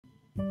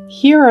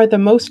Here are the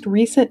most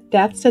recent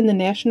deaths in the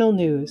national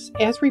news,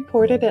 as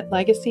reported at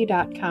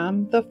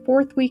Legacy.com the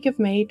 4th week of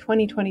May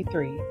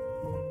 2023.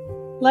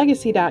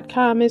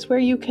 Legacy.com is where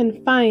you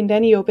can find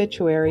any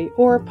obituary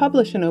or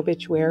publish an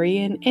obituary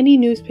in any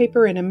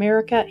newspaper in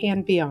America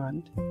and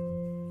beyond.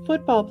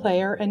 Football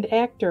player and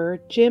actor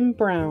Jim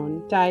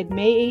Brown died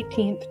May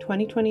 18,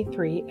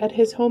 2023 at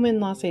his home in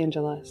Los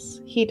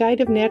Angeles. He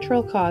died of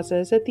natural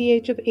causes at the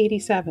age of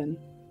 87.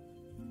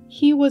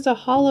 He was a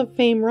Hall of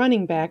Fame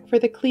running back for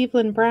the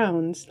Cleveland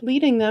Browns,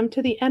 leading them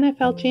to the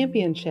NFL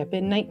championship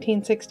in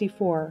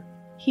 1964.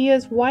 He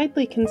is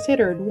widely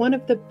considered one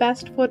of the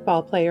best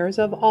football players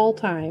of all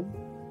time.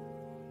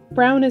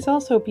 Brown is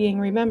also being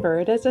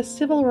remembered as a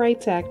civil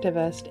rights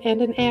activist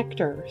and an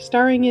actor,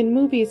 starring in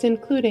movies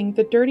including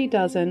The Dirty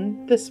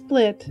Dozen, The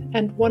Split,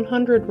 and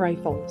 100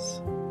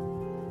 Rifles.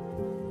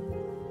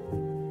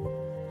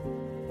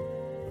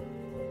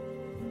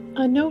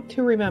 A note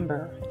to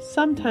remember: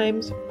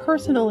 sometimes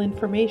personal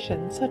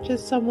information, such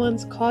as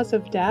someone's cause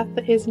of death,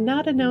 is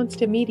not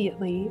announced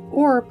immediately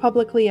or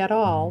publicly at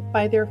all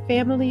by their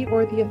family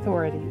or the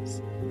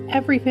authorities.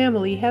 Every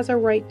family has a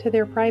right to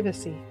their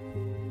privacy.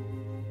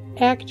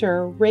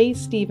 Actor Ray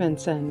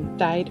Stevenson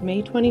died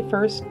May 21,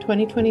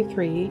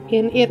 2023,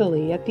 in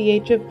Italy at the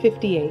age of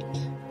 58.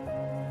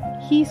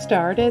 He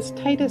starred as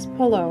Titus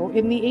Pullo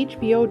in the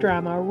HBO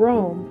drama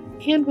Rome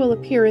and will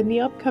appear in the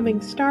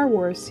upcoming Star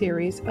Wars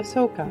series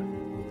Ahsoka.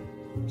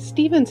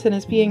 Stevenson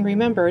is being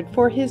remembered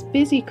for his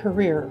busy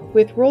career,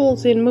 with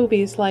roles in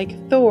movies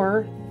like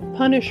Thor,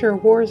 Punisher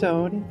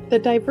Warzone, the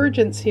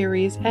Divergent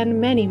series, and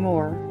many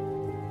more.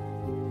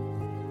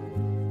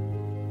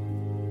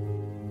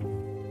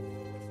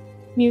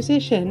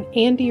 Musician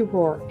Andy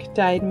Rourke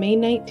died May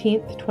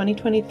 19,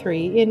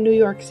 2023 in New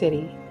York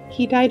City.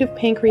 He died of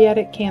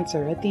pancreatic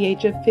cancer at the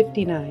age of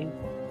 59.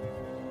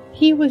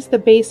 He was the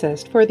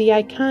bassist for the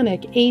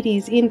iconic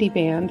 80s indie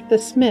band The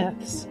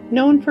Smiths,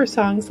 known for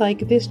songs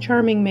like This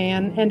Charming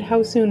Man and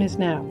How Soon Is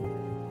Now.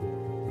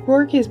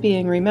 Rourke is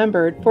being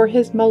remembered for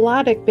his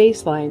melodic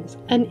bass lines,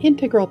 an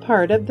integral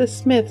part of the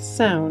Smiths'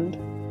 sound.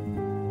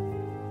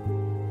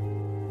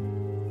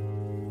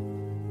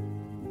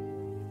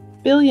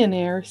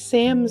 Billionaire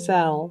Sam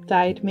Zell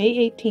died May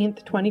 18,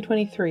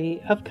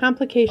 2023, of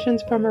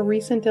complications from a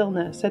recent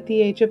illness at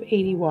the age of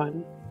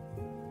 81.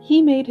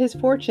 He made his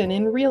fortune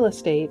in real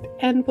estate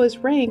and was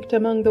ranked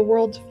among the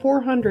world's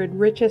 400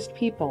 richest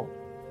people.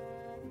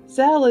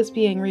 Zell is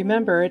being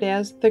remembered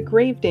as the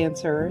Grave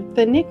Dancer,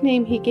 the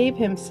nickname he gave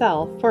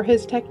himself for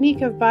his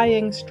technique of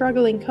buying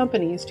struggling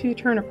companies to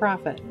turn a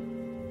profit.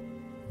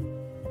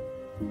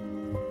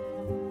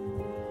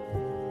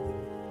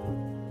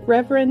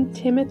 Reverend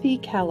Timothy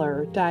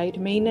Keller died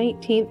May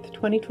 19,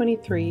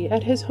 2023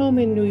 at his home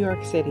in New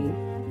York City.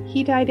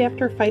 He died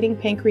after fighting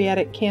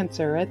pancreatic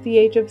cancer at the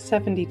age of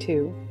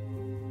 72.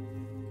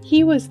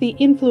 He was the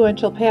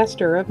influential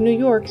pastor of New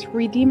York's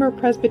Redeemer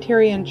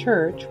Presbyterian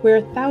Church,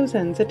 where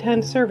thousands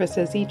attend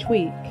services each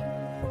week.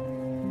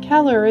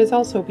 Keller is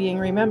also being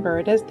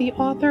remembered as the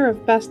author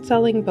of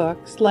best-selling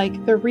books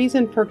like The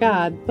Reason for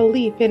God: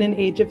 Belief in an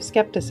Age of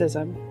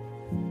Skepticism.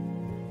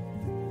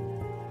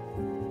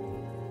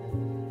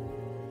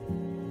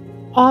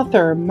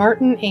 Author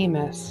Martin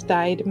Amis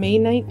died May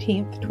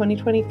 19,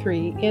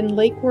 2023 in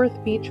Lake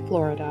Worth Beach,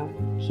 Florida.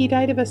 He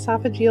died of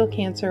esophageal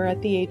cancer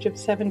at the age of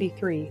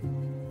 73.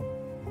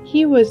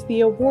 He was the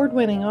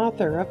award-winning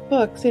author of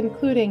books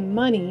including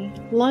Money,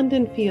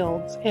 London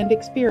Fields, and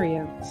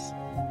Experience.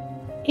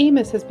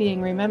 Amis is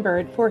being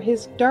remembered for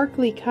his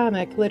darkly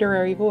comic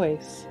literary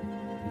voice.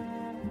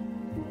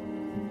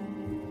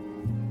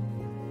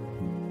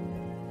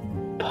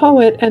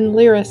 Poet and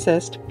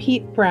lyricist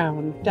Pete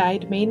Brown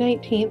died May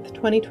 19,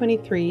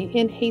 2023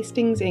 in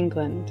Hastings,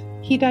 England.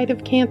 He died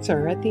of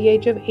cancer at the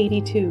age of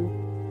 82.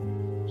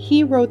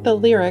 He wrote the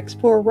lyrics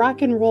for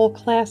rock and roll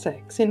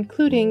classics,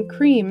 including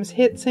Cream's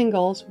hit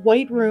singles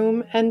White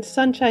Room and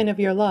Sunshine of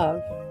Your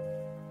Love.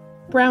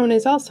 Brown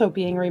is also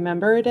being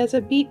remembered as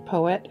a beat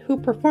poet who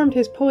performed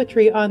his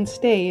poetry on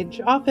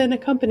stage, often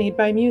accompanied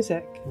by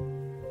music.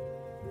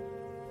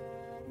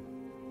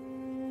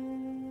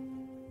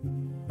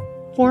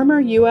 Former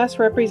U.S.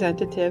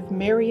 Representative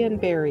Marion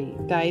Berry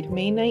died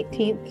May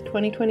 19,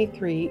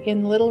 2023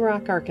 in Little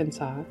Rock,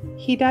 Arkansas.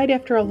 He died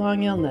after a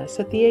long illness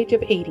at the age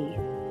of 80.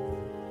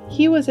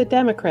 He was a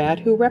Democrat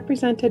who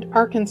represented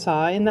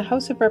Arkansas in the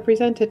House of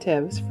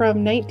Representatives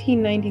from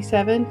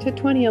 1997 to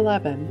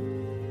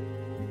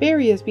 2011.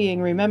 Berry is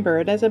being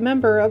remembered as a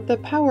member of the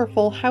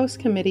powerful House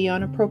Committee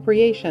on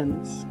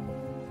Appropriations.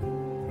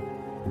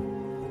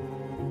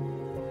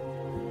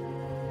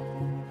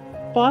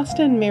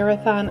 Boston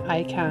Marathon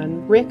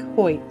icon Rick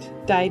Hoyt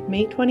died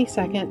May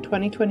 22,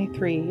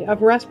 2023,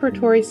 of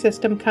respiratory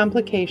system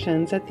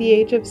complications at the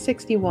age of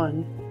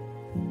 61.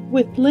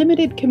 With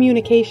limited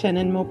communication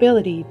and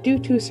mobility due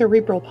to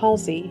cerebral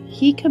palsy,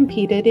 he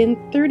competed in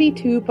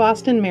 32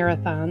 Boston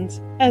marathons,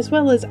 as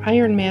well as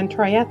Ironman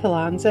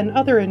triathlons and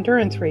other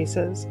endurance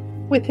races,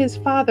 with his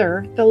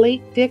father, the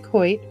late Dick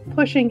Hoyt,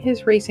 pushing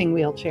his racing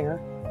wheelchair.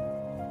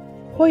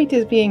 Hoyt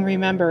is being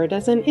remembered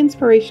as an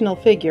inspirational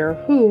figure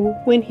who,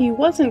 when he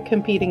wasn't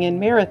competing in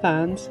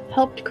marathons,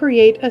 helped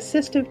create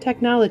assistive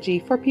technology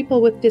for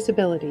people with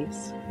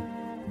disabilities.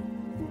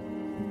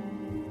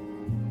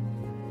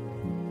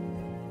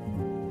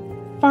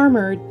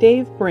 Farmer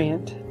Dave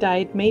Brandt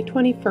died May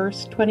 21,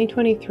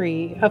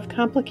 2023, of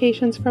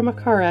complications from a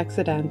car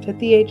accident at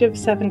the age of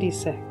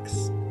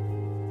 76.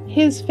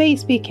 His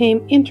face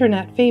became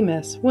internet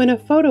famous when a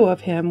photo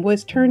of him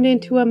was turned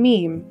into a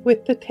meme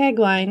with the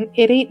tagline,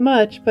 "It ain't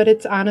much, but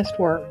it's honest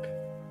work."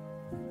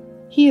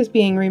 He is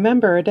being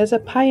remembered as a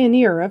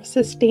pioneer of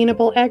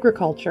sustainable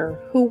agriculture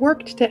who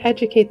worked to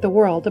educate the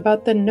world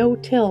about the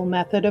no-till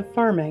method of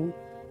farming.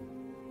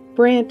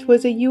 Brandt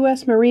was a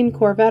U.S. Marine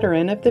Corps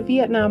veteran of the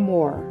Vietnam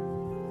War.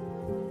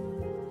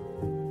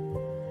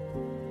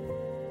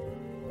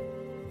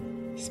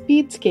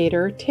 Speed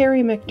skater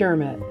Terry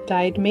McDermott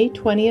died May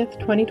 20,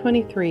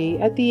 2023,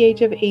 at the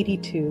age of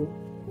 82.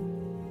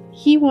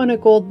 He won a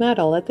gold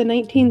medal at the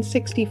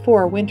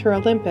 1964 Winter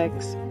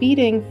Olympics,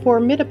 beating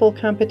formidable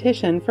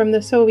competition from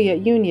the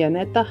Soviet Union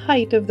at the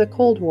height of the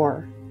Cold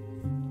War.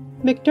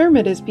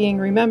 McDermott is being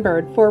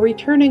remembered for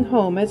returning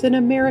home as an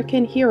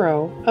American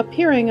hero,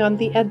 appearing on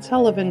The Ed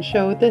Sullivan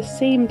Show the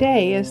same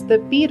day as the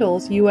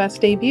Beatles' U.S.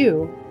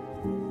 debut.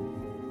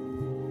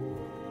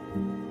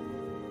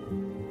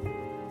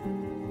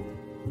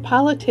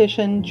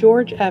 Politician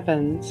George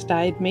Evans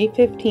died May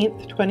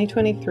 15,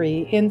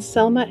 2023, in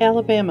Selma,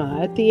 Alabama,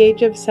 at the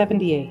age of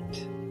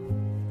 78.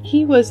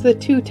 He was the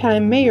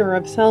two-time mayor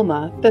of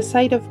Selma, the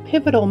site of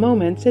pivotal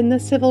moments in the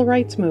civil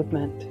rights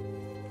movement.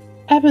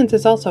 Evans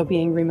is also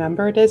being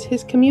remembered as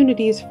his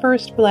community's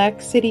first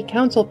black city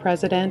council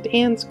president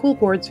and school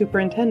board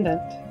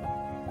superintendent.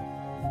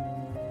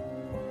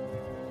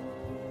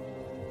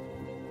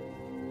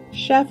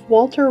 Chef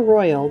Walter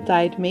Royal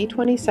died May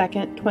 22,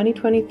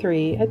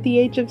 2023, at the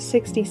age of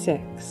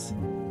 66.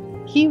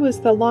 He was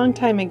the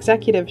longtime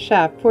executive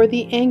chef for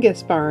the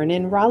Angus Barn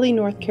in Raleigh,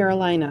 North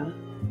Carolina.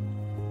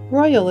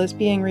 Royal is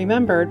being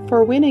remembered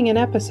for winning an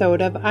episode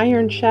of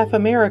Iron Chef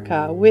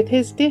America with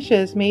his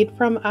dishes made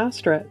from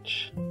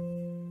ostrich.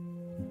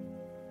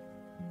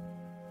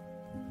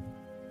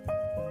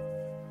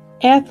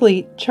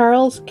 Athlete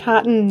Charles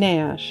Cotton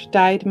Nash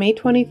died May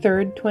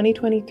 23,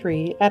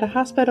 2023, at a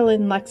hospital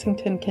in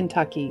Lexington,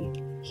 Kentucky.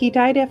 He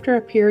died after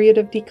a period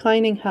of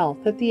declining health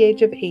at the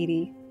age of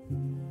 80.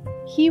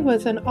 He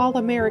was an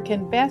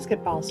All-American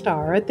basketball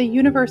star at the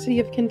University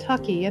of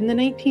Kentucky in the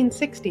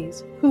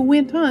 1960s, who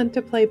went on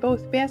to play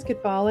both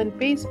basketball and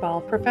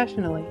baseball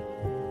professionally.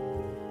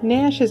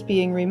 Nash is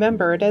being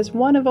remembered as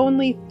one of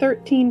only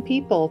 13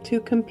 people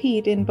to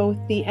compete in both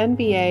the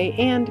NBA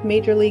and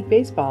Major League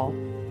Baseball.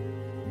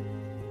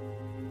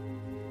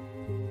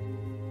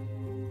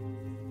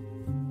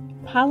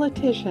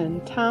 Politician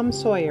Tom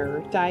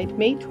Sawyer died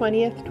May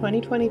 20,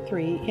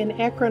 2023, in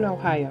Akron,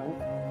 Ohio.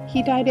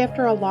 He died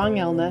after a long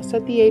illness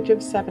at the age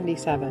of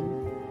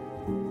 77.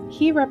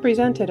 He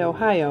represented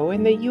Ohio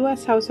in the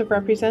U.S. House of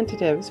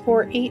Representatives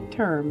for 8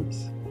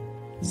 terms.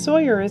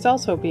 Sawyer is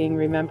also being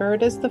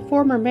remembered as the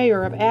former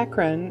mayor of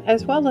Akron,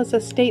 as well as a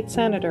state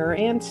senator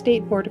and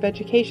state board of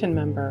education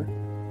member.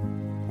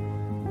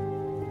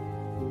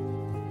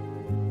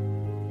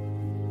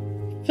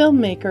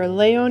 Filmmaker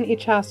Leon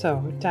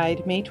Ichaso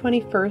died May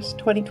 21,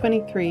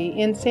 2023,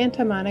 in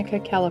Santa Monica,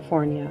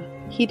 California.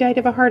 He died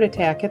of a heart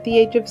attack at the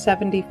age of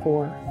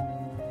 74.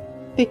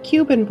 The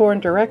Cuban-born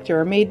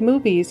director made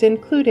movies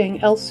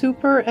including El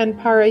Super and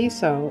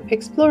Paraíso,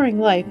 exploring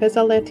life as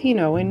a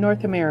Latino in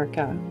North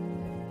America.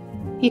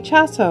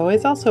 Ichaso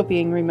is also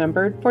being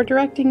remembered for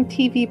directing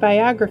TV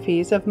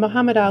biographies of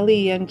Muhammad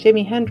Ali and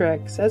Jimi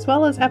Hendrix, as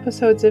well as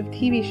episodes of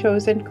TV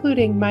shows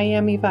including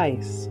Miami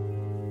Vice.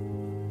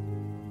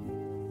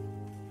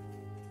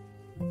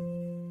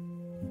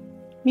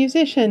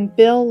 Musician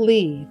Bill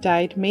Lee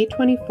died May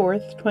 24,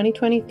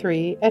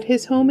 2023, at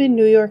his home in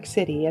New York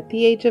City at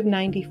the age of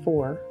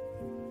 94.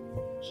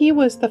 He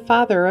was the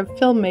father of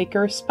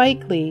filmmaker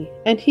Spike Lee,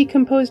 and he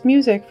composed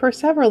music for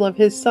several of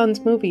his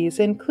son's movies,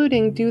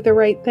 including Do the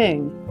Right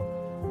Thing.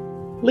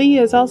 Lee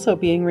is also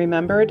being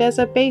remembered as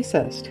a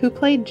bassist who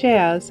played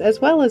jazz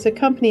as well as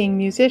accompanying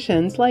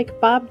musicians like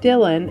Bob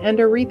Dylan and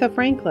Aretha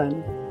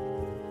Franklin.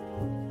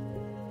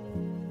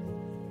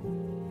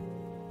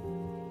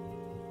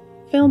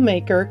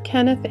 Filmmaker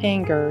Kenneth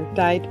Anger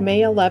died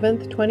May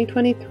 11,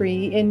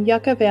 2023, in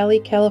Yucca Valley,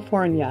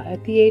 California,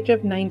 at the age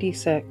of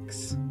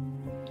 96.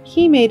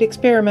 He made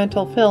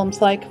experimental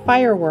films like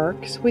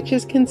Fireworks, which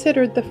is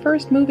considered the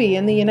first movie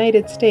in the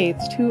United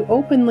States to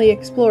openly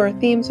explore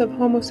themes of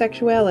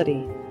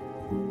homosexuality.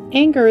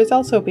 Anger is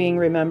also being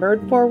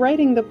remembered for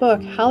writing the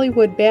book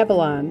Hollywood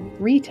Babylon,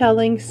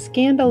 retelling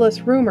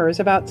scandalous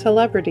rumors about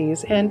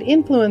celebrities and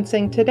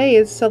influencing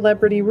today's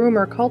celebrity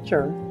rumor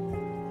culture.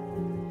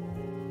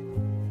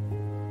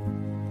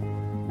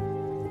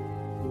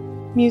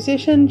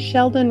 Musician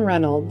Sheldon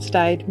Reynolds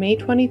died May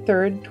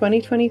 23,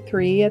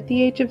 2023, at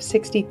the age of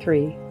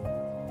 63.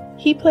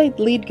 He played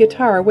lead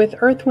guitar with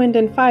Earth, Wind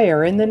 &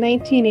 Fire in the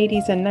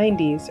 1980s and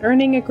 90s,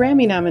 earning a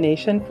Grammy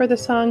nomination for the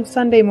song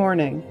Sunday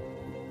Morning.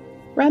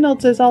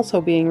 Reynolds is also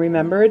being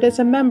remembered as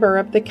a member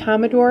of the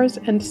Commodores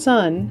and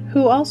Son,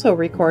 who also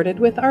recorded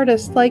with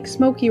artists like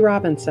Smokey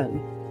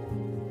Robinson.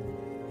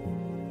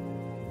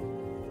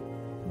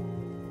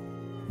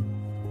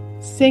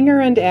 Singer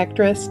and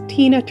actress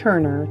Tina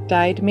Turner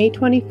died May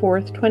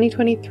 24,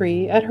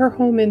 2023 at her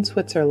home in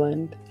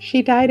Switzerland.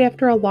 She died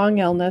after a long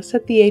illness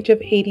at the age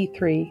of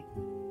 83.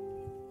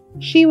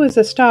 She was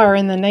a star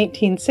in the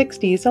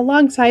 1960s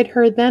alongside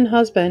her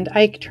then-husband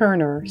Ike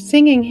Turner,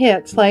 singing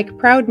hits like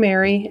Proud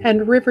Mary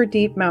and River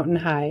Deep Mountain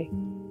High.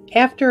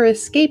 After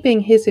escaping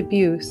his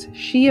abuse,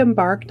 she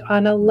embarked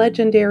on a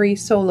legendary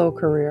solo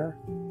career.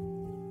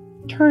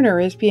 Turner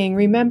is being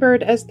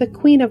remembered as the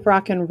Queen of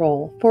Rock and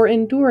Roll for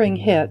enduring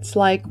hits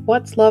like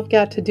What's Love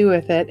Got to Do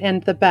with It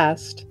and The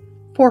Best,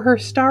 for her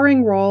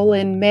starring role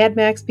in Mad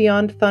Max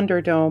Beyond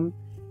Thunderdome,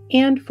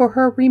 and for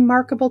her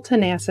remarkable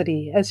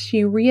tenacity as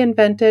she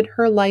reinvented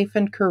her life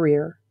and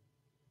career.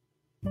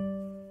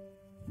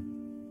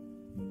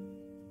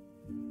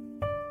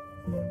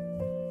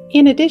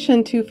 In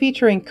addition to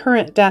featuring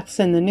current deaths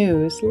in the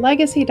news,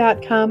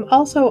 Legacy.com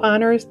also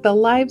honors the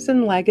lives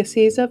and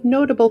legacies of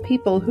notable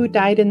people who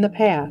died in the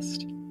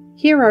past.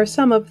 Here are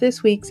some of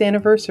this week's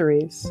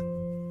anniversaries.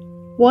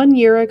 1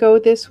 year ago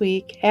this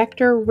week,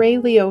 actor Ray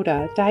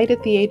Liotta died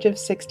at the age of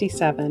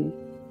 67.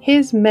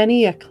 His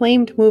many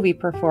acclaimed movie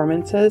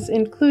performances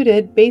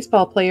included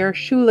baseball player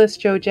Shoeless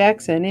Joe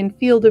Jackson in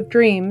Field of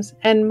Dreams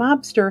and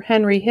mobster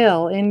Henry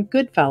Hill in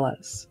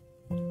Goodfellas.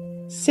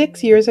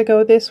 6 years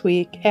ago this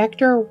week,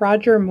 actor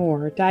Roger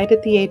Moore died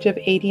at the age of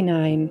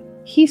 89.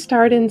 He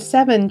starred in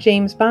 7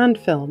 James Bond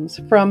films,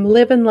 from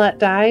Live and Let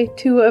Die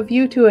to A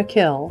View to a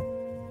Kill.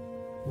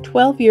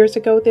 12 years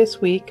ago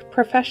this week,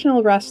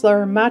 professional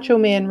wrestler Macho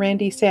Man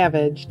Randy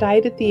Savage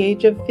died at the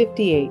age of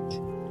 58.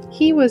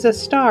 He was a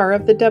star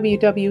of the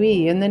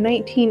WWE in the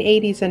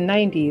 1980s and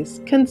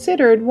 90s,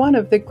 considered one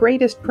of the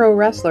greatest pro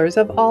wrestlers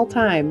of all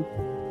time.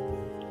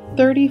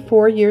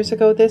 34 years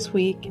ago this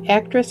week,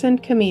 actress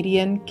and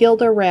comedian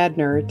Gilda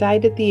Radner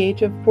died at the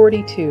age of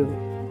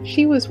 42.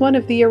 She was one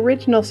of the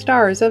original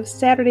stars of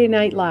Saturday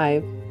Night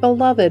Live,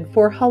 beloved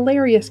for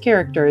hilarious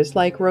characters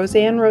like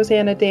Roseanne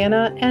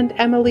Roseannadanna and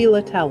Emily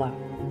Latella.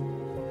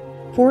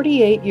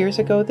 48 years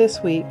ago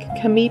this week,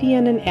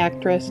 comedian and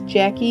actress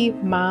Jackie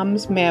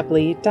 "Moms"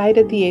 Mabley died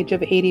at the age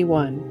of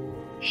 81.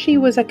 She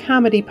was a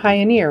comedy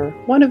pioneer,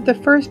 one of the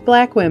first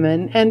black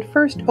women and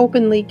first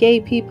openly gay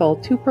people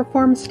to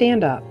perform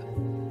stand-up.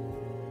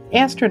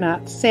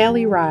 Astronaut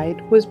Sally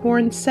Ride was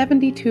born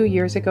 72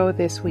 years ago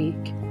this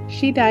week.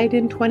 She died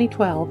in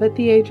 2012 at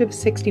the age of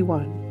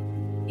 61.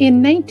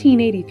 In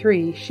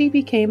 1983, she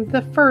became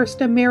the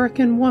first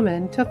American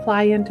woman to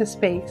fly into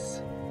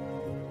space.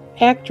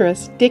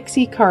 Actress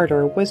Dixie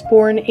Carter was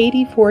born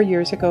 84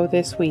 years ago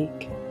this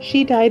week.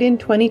 She died in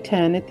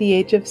 2010 at the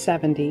age of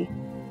 70.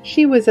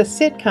 She was a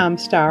sitcom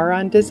star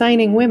on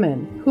Designing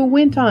Women, who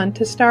went on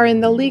to star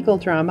in the legal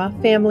drama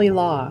Family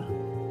Law.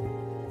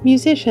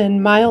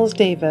 Musician Miles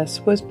Davis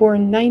was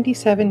born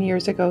 97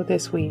 years ago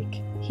this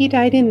week. He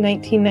died in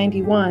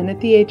 1991 at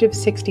the age of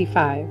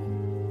 65.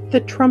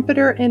 The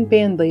trumpeter and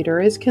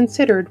bandleader is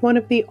considered one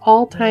of the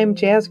all-time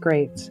jazz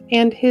greats,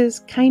 and his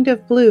Kind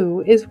of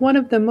Blue is one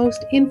of the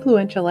most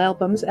influential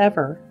albums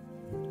ever.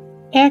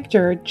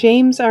 Actor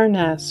James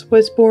Arness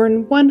was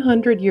born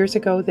 100 years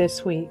ago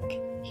this week.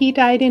 He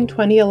died in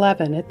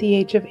 2011 at the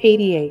age of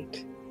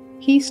 88.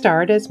 He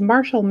starred as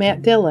Marshal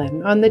Matt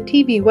Dillon on the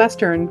TV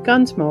western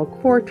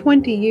Gunsmoke for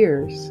 20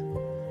 years.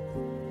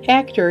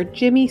 Actor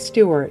Jimmy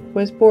Stewart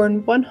was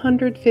born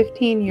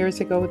 115 years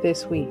ago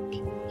this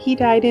week. He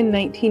died in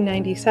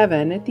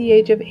 1997 at the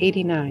age of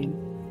 89.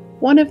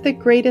 One of the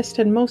greatest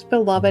and most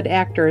beloved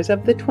actors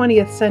of the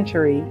 20th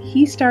century,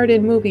 he starred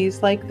in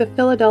movies like The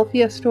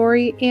Philadelphia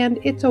Story and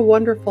It's a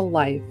Wonderful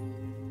Life.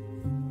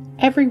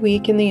 Every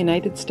week in the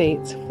United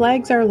States,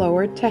 flags are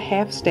lowered to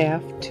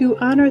half-staff to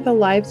honor the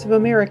lives of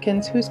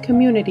Americans whose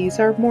communities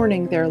are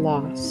mourning their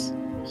loss.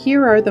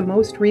 Here are the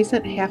most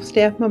recent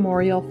half-staff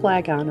memorial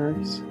flag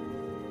honors.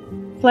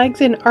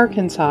 Flags in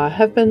Arkansas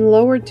have been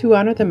lowered to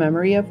honor the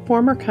memory of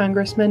former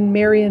Congressman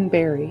Marion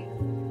Berry.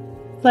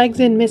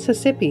 Flags in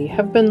Mississippi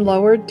have been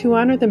lowered to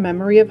honor the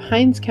memory of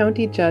Hinds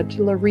County Judge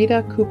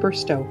Larita Cooper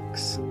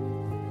Stokes.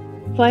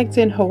 Flags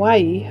in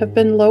Hawaii have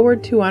been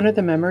lowered to honor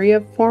the memory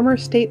of former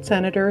State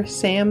Senator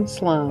Sam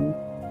Zell.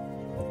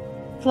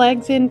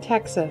 Flags in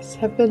Texas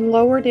have been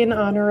lowered in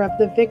honor of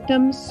the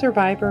victims,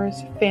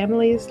 survivors,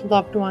 families,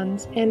 loved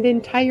ones, and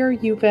entire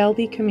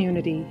Uvalde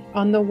community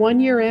on the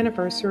 1-year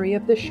anniversary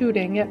of the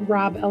shooting at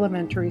Robb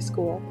Elementary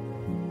School.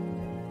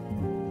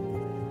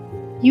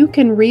 You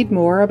can read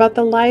more about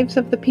the lives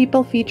of the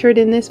people featured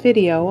in this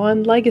video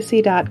on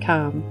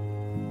Legacy.com.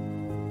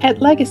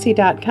 At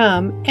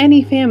Legacy.com,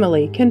 any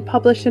family can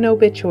publish an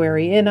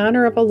obituary in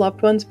honor of a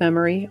loved one's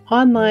memory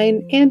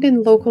online and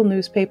in local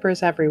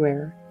newspapers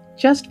everywhere.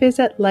 Just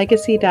visit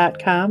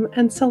Legacy.com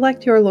and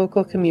select your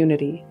local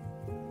community.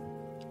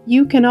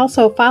 You can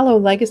also follow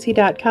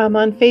Legacy.com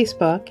on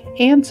Facebook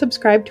and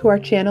subscribe to our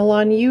channel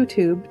on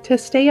YouTube to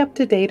stay up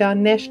to date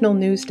on national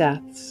news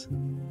deaths.